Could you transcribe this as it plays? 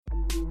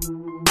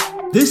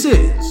This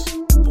is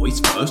Voice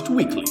First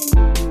Weekly.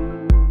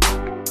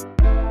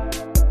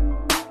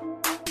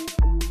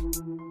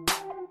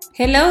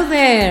 Hello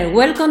there,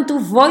 welcome to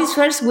Voice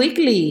First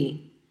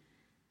Weekly.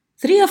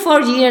 3 or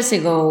 4 years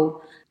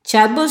ago,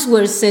 chatbots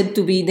were said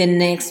to be the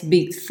next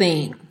big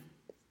thing.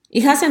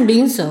 It hasn't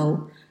been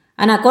so,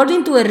 and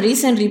according to a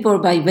recent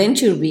report by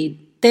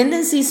VentureBeat,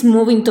 tendency is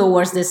moving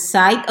towards the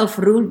side of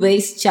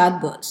rule-based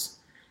chatbots,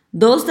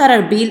 those that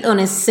are built on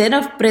a set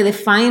of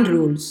predefined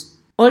rules,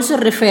 also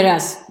referred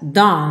as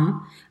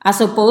dumb,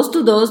 as opposed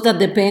to those that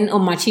depend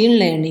on machine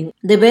learning.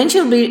 The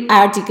VentureBeat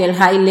article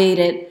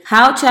highlighted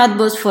how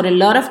chatbots for a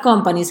lot of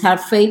companies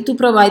have failed to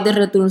provide the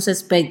returns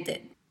expected.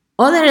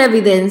 Other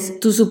evidence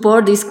to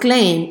support this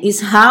claim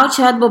is how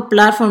chatbot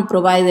platform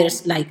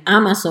providers like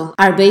Amazon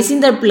are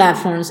basing their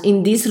platforms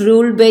in this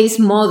rule-based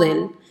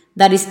model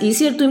that is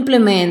easier to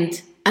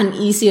implement and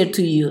easier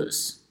to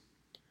use.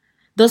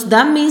 Does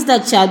that mean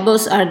that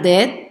chatbots are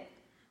dead?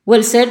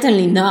 Well,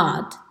 certainly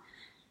not.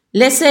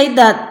 Let's say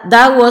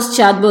that was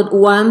chatbot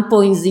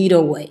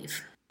 1.0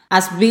 wave.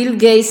 As Bill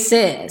Gates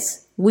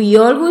says, we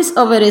always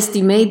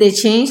overestimate the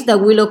change that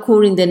will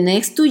occur in the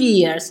next 2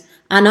 years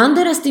and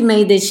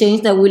underestimate the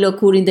change that will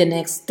occur in the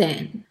next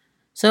 10.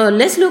 So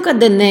let's look at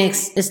the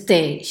next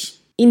stage.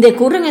 In the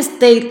current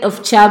state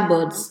of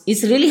chatbots,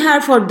 it's really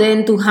hard for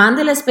them to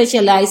handle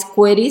specialized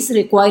queries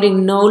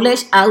requiring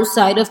knowledge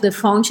outside of the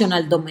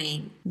functional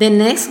domain. The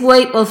next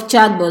wave of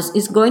chatbots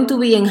is going to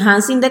be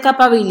enhancing the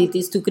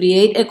capabilities to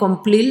create a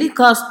completely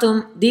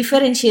custom,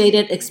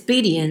 differentiated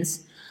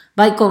experience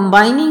by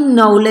combining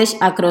knowledge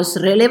across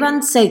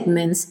relevant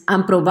segments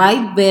and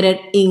provide better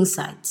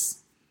insights.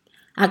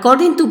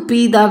 According to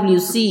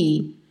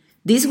PwC,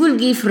 this will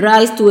give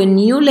rise to a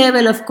new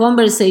level of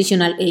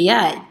conversational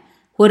AI,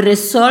 where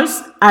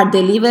results are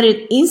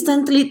delivered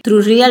instantly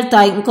through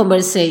real-time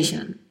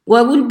conversation.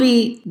 What will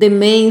be the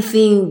main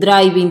thing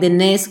driving the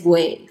next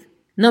wave?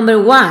 Number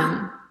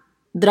 1,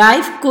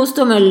 drive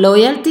customer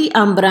loyalty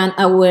and brand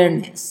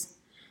awareness.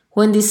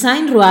 When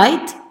designed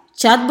right,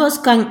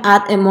 chatbots can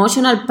add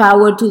emotional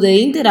power to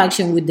the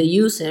interaction with the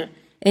user,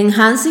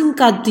 enhancing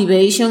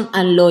captivation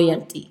and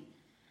loyalty.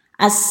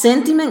 As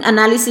sentiment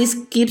analysis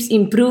keeps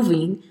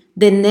improving,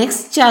 the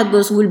next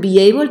chatbots will be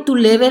able to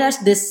leverage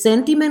the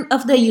sentiment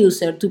of the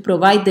user to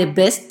provide the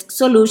best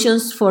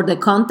solutions for the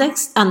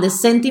context and the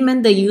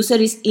sentiment the user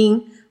is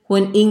in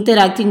when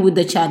interacting with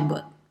the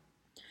chatbot.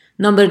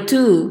 Number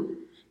 2,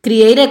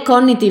 create a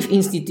cognitive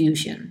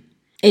institution.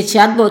 A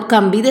chatbot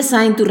can be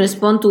designed to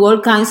respond to all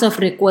kinds of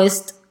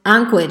requests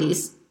and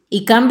queries.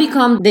 It can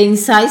become the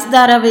insights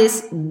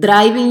database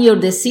driving your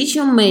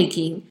decision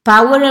making,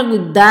 powered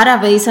with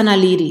database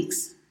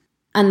analytics.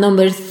 And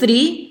number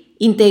 3,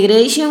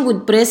 integration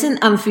with present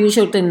and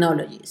future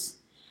technologies.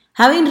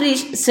 Having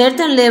reached a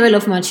certain level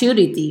of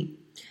maturity,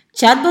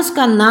 chatbots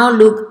can now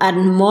look at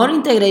more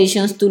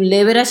integrations to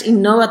leverage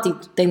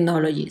innovative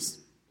technologies,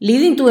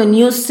 leading to a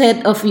new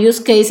set of use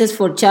cases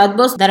for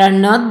chatbots that are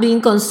not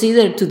being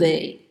considered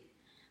today.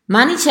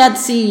 ManyChat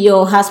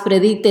CEO has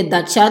predicted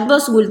that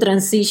chatbots will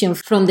transition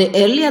from the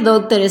early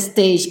adopter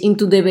stage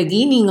into the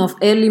beginning of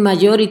early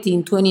majority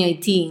in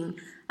 2018,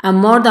 and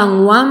more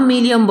than 1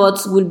 million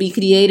bots will be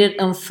created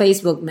on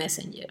Facebook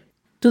Messenger.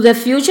 To the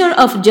future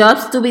of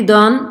jobs to be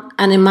done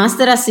and a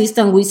master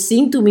assistant we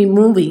seem to be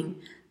moving,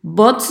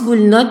 bots will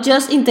not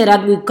just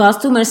interact with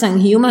customers and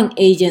human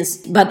agents,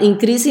 but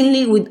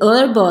increasingly with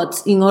other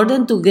bots in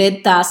order to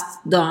get tasks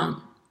done.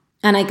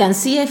 And I can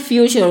see a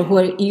future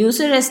where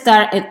users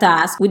start a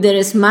task with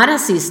their smart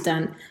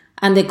assistant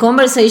and the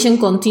conversation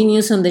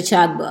continues on the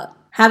chatbot,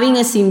 having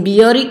a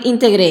symbiotic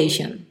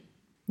integration.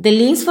 The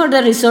links for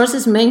the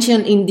resources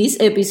mentioned in this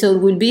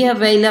episode will be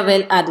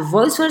available at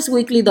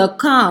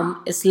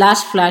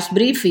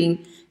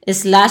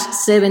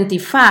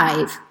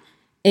voicefirstweekly.com/briefing/75.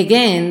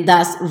 Again,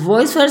 that's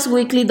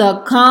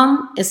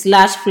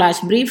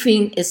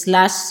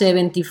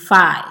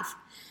voicefirstweekly.com/briefing/75.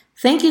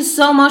 Thank you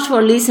so much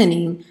for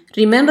listening.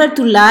 Remember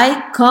to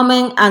like,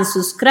 comment, and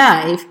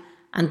subscribe,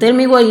 and tell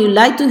me what you'd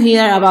like to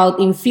hear about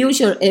in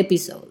future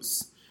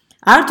episodes.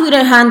 Our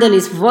Twitter handle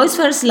is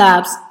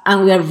VoiceFirstLabs,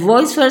 and we are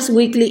VoiceFirst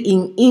Weekly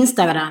in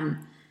Instagram.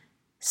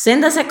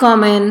 Send us a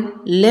comment,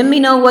 let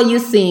me know what you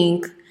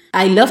think.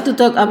 I love to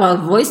talk about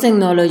voice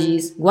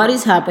technologies, what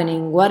is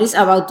happening, what is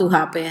about to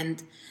happen.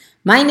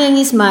 My name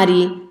is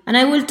Mari, and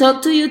I will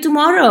talk to you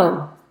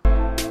tomorrow.